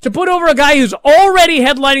WrestleMania to put over a guy who's already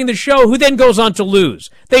headlining the show who then goes on to lose.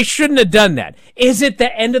 They shouldn't have done that. Is it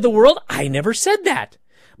the end of the world? I never said that.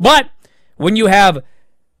 But when you have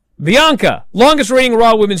Bianca, longest reigning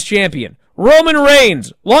Raw Women's Champion, Roman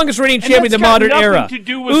Reigns, longest reigning champion of the modern era,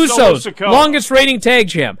 Usos, longest reigning tag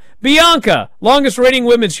champ, Bianca, longest reigning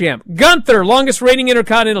women's champ, Gunther, longest reigning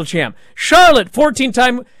intercontinental champ, Charlotte,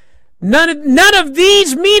 14-time. None of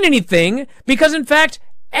these mean anything because, in fact,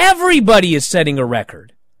 everybody is setting a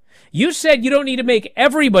record. You said you don't need to make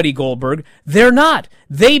everybody Goldberg. They're not.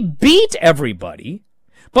 They beat everybody,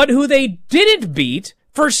 but who they didn't beat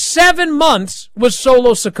for 7 months was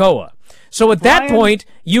Solo Sikoa. So at that point,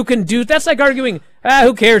 you can do. That's like arguing,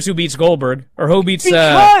 who cares who beats Goldberg or who beats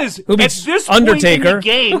at this Undertaker? Point in the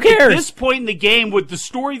game, who cares? At this point in the game, with the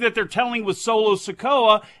story that they're telling with Solo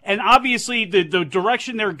Sikoa, and obviously the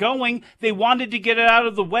direction they're going, they wanted to get it out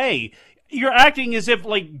of the way. You're acting as if,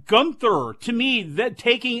 like, Gunther, to me, that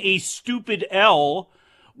taking a stupid L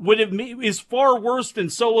is far worse than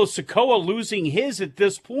Solo Sikoa losing his at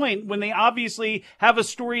this point when they obviously have a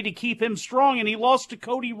story to keep him strong, and he lost to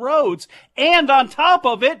Cody Rhodes. And on top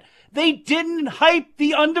of it, they didn't hype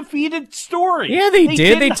the undefeated story. Yeah, they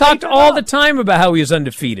did. They talked all the time about how he was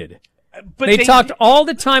undefeated. But they talked all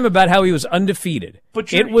the time about how he was undefeated.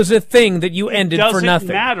 But it was a thing that you ended for nothing. It doesn't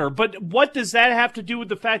matter. But what does that have to do with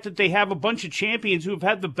the fact that they have a bunch of champions who have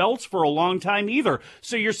had the belts for a long time either?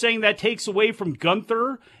 So you're saying that takes away from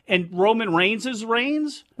Gunther and Roman Reigns'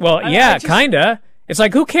 reigns? Well, kinda. It's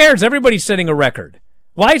like, who cares? Everybody's setting a record.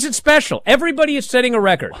 Why is it special? Everybody is setting a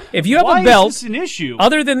record. If you have a belt, why is this an issue?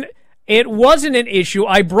 Other than it wasn't an issue,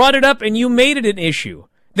 I brought it up and you made it an issue.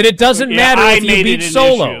 That it doesn't matter if you beat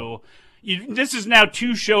Solo. This is now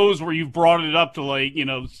 2 shows where you've brought it up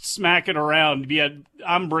to, smack it around, yet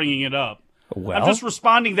I'm bringing it up. Well, I'm just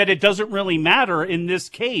responding that it doesn't really matter in this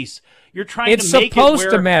case. You're trying to make it It's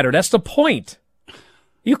supposed to matter. That's the point.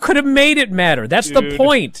 You could have made it matter. That's the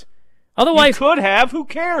point. Otherwise, you could have. Who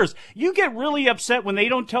cares? You get really upset when they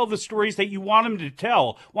don't tell the stories that you want them to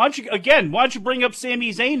tell. Why don't you bring up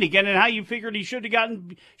Sami Zayn again and how you figured he shouldn't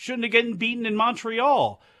have gotten beaten in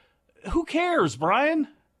Montreal? Who cares, Brian?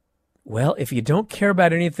 Well, if you don't care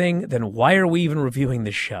about anything, then why are we even reviewing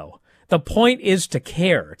this show? The point is to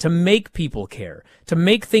care, to make people care, to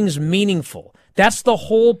make things meaningful. That's the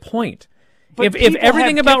whole point. If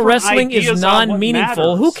everything about wrestling is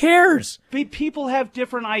non-meaningful, who cares? People have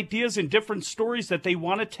different ideas and different stories that they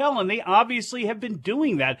want to tell, and they obviously have been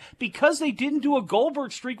doing that. Because they didn't do a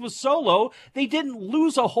Goldberg streak with Solo, they didn't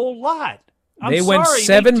lose a whole lot. They went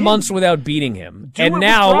 7 months without beating him. And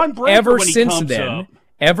now, ever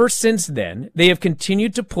since then, they have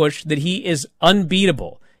continued to push that he is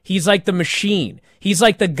unbeatable. He's like the machine. He's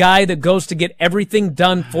like the guy that goes to get everything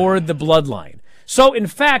done for the bloodline. So, in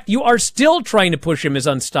fact, you are still trying to push him as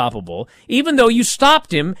unstoppable, even though you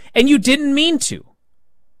stopped him and you didn't mean to.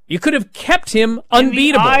 You could have kept him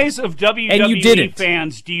unbeatable. In the eyes of WWE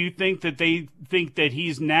fans, do you think that they think that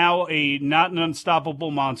he's now not an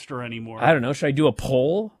unstoppable monster anymore? I don't know. Should I do a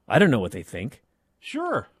poll? I don't know what they think.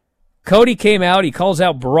 Sure. Cody came out, he calls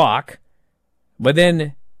out Brock, but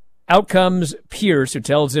then out comes Pierce, who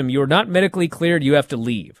tells him, you're not medically cleared, you have to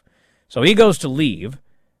leave. So he goes to leave,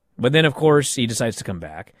 but then, of course, he decides to come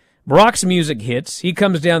back. Brock's music hits, he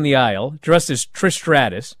comes down the aisle, dressed as Trish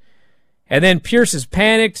Stratus, and then Pierce is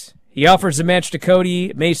panicked. He offers the match to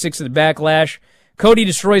Cody, May 6th at the Backlash. Cody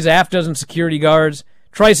destroys a half-dozen security guards,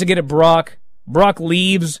 tries to get at Brock. Brock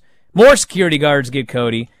leaves. More security guards get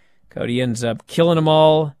Cody. Cody ends up killing them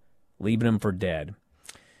all, leaving him for dead.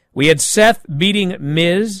 We had Seth beating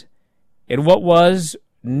Miz in what was,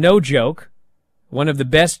 no joke, one of the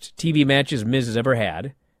best TV matches Miz has ever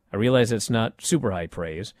had. I realize it's not super high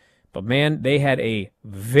praise, but man, they had a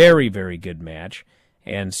very, very good match,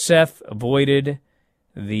 and Seth avoided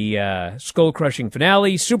the skull-crushing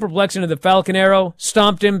finale, superplex into the Falcon Arrow,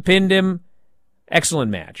 stomped him, pinned him.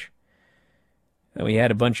 Excellent match. Then we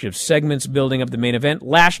had a bunch of segments building up the main event.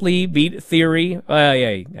 Lashley beat Theory.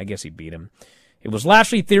 I guess he beat him. It was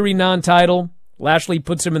Lashley Theory non-title. Lashley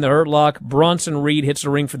puts him in the Hurt Lock. Bronson Reed hits the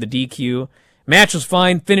ring for the DQ. Match was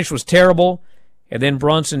fine. Finish was terrible. And then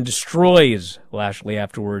Bronson destroys Lashley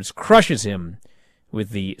afterwards, crushes him with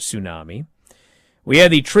the Tsunami. We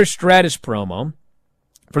had the Trish Stratus promo.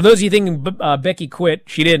 For those of you thinking Becky quit,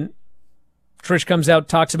 she didn't. Trish comes out,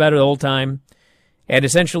 talks about it the whole time, and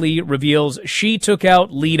essentially reveals she took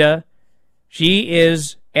out Lita. She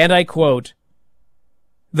is, and I quote,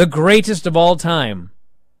 the greatest of all time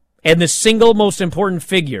and the single most important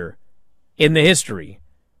figure in the history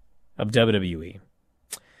of WWE.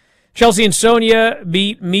 Chelsea and Sonya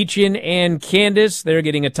beat Michin and Candice. They're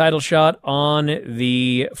getting a title shot on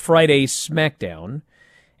the Friday SmackDown.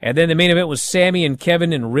 And then the main event was Sammy and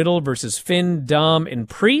Kevin and Riddle versus Finn, Dom, and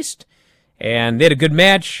Priest. And they had a good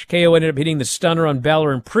match. KO ended up hitting the stunner on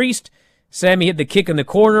Balor and Priest. Sammy hit the kick in the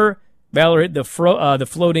corner. Balor hit the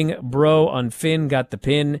floating bro on Finn, got the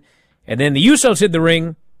pin. And then the Usos hit the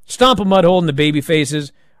ring, stomp a mud hole in the baby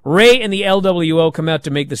faces. Ray and the LWO come out to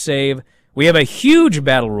make the save. We have a huge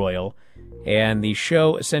battle royal, and the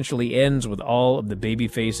show essentially ends with all of the baby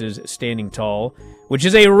faces standing tall, which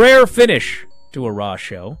is a rare finish to a Raw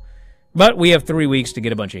show. But we have 3 weeks to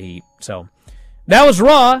get a bunch of heat. So that was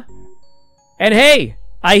Raw. And hey,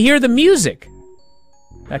 I hear the music.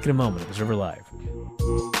 Back in a moment, Observer Live.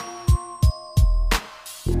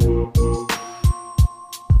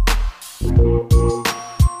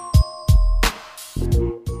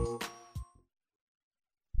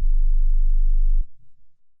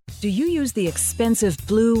 Do you use the expensive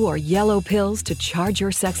blue or yellow pills to charge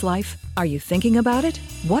your sex life? Are you thinking about it?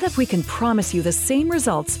 What if we can promise you the same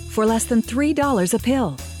results for less than $3 a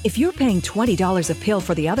pill? If you're paying $20 a pill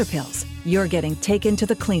for the other pills, you're getting taken to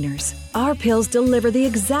the cleaners. Our pills deliver the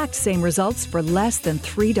exact same results for less than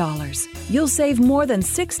 $3. You'll save more than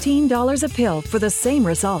 $16 a pill for the same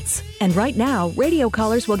results. And right now, radio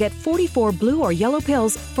callers will get 44 blue or yellow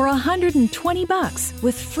pills for $120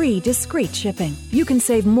 with free discreet shipping. You can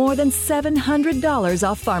save more than $700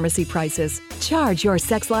 off pharmacy prices. Charge your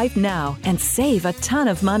sex life now and save a ton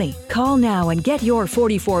of money. Call now and get your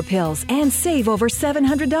 44 pills and save over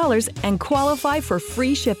 $700 and qualify for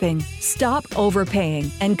free shipping. Stop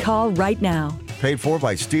overpaying and call right now. Paid for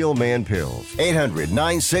by Steelman Pills.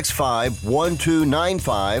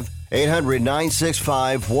 800-965-1295.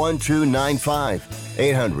 800-965-1295.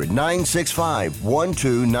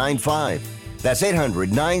 800-965-1295. That's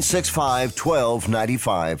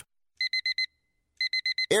 800-965-1295.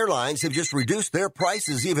 Airlines have just reduced their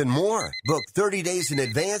prices even more. Book 30 days in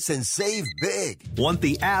advance and save big. Want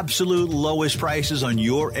the absolute lowest prices on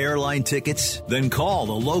your airline tickets? Then call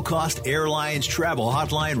the Low Cost Airlines Travel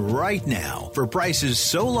Hotline right now for prices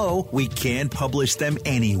so low we can't publish them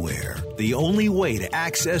anywhere. The only way to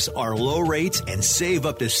access our low rates and save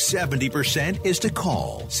up to 70% is to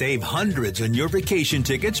call. Save hundreds on your vacation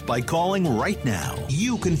tickets by calling right now.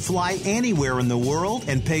 You can fly anywhere in the world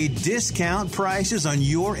and pay discount prices on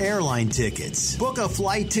your airline tickets. Book a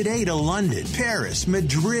flight today to London, Paris,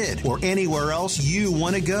 Madrid, or anywhere else you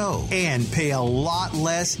want to go and pay a lot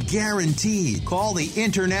less guaranteed. Call the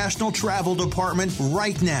International Travel Department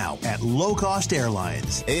right now at Low Cost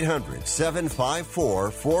Airlines.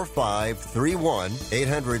 800-754-4531.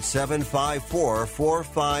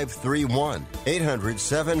 800-754-4531.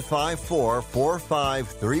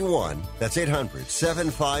 800-754-4531. That's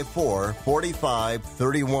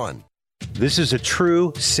 800-754-4531. This is a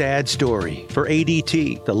true, sad story for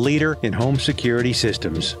ADT, the leader in home security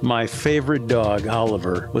systems. My favorite dog,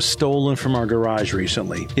 Oliver, was stolen from our garage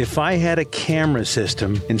recently. If I had a camera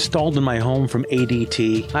system installed in my home from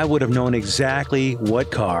ADT, I would have known exactly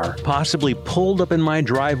what car possibly pulled up in my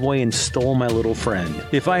driveway and stole my little friend.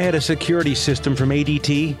 If I had a security system from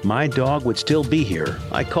ADT, my dog would still be here.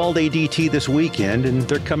 I called ADT this weekend, and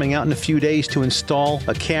they're coming out in a few days to install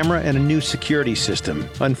a camera and a new security system.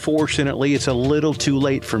 Unfortunately, it's a little too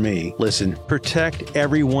late for me. Listen, protect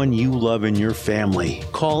everyone you love in your family.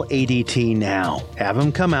 Call ADT now. Have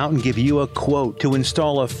them come out and give you a quote to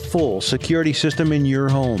install a full security system in your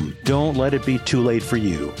home. Don't let it be too late for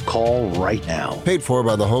you. Call right now. Paid for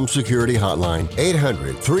by the Home Security Hotline.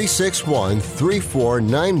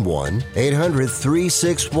 800-361-3491.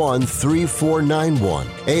 800-361-3491.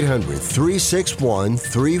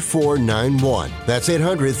 800-361-3491. That's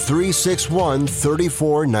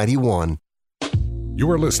 800-361-3491. You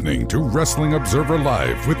are listening to Wrestling Observer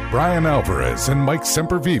Live with Bryan Alvarez and Mike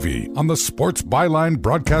Sempervive on the Sports Byline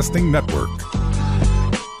Broadcasting Network.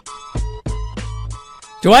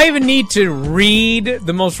 Do I even need to read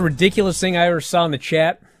the most ridiculous thing I ever saw in the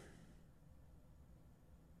chat?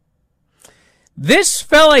 This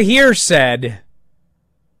fella here said,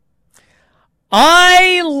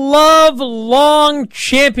 I love long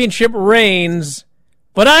championship reigns,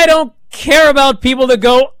 but I don't care about people that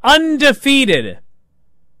go undefeated.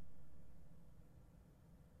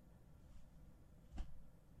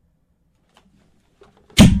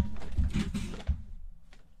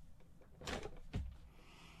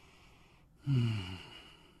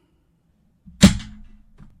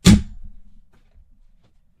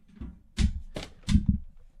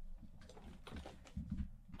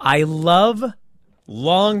 I love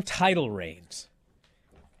long title reigns,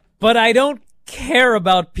 but I don't care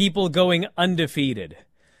about people going undefeated.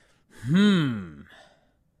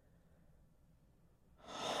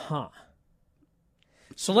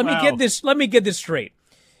 So let me get this straight.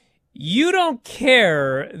 You don't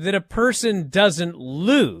care that a person doesn't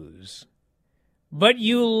lose, but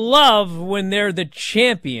you love when they're the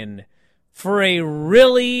champion for a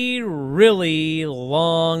really, really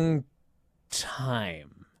long time.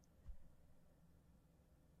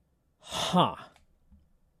 Huh.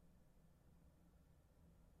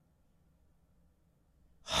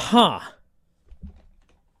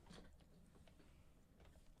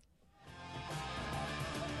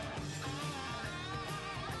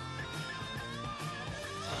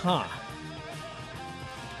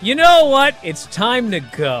 You know what? It's time to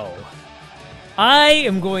go. I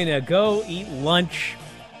am going to go eat lunch.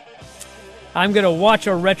 I'm going to watch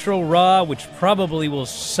a Retro Raw, which probably will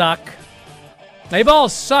suck. They've all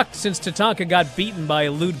sucked since Tatanka got beaten by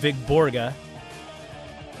Ludwig Borga.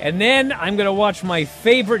 And then I'm going to watch my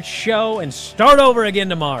favorite show and start over again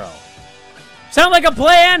tomorrow. Sound like a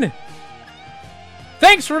plan?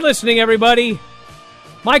 Thanks for listening, everybody.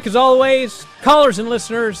 Mike, as always, callers and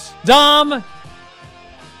listeners, Dom,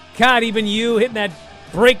 God, even you hitting that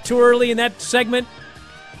break too early in that segment.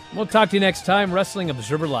 We'll talk to you next time, Wrestling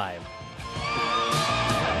Observer Live.